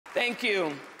Thank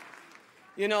you.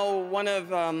 You know, one of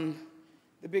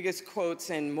the biggest quotes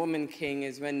in Woman King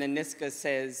is when Naniska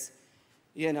says,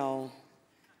 you know,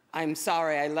 I'm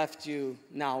sorry I left you,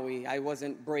 Naui. I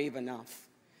wasn't brave enough.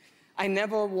 I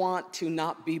never want to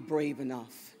not be brave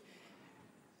enough.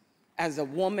 As a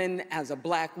woman, as a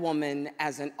Black woman,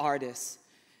 as an artist.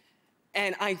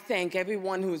 And I thank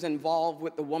everyone who's involved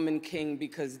with the Woman King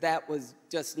because that was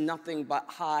just nothing but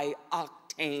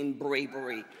high-octane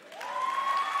bravery.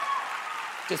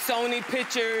 To Sony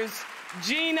Pictures,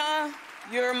 Gina,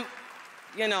 you're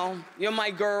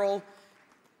my girl.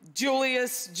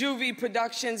 Julius, Juvie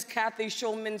Productions, Kathy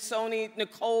Schulman, Sony,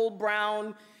 Nicole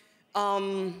Brown,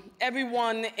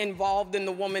 everyone involved in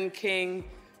the Woman King.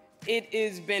 It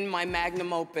has been my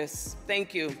magnum opus.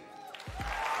 Thank you.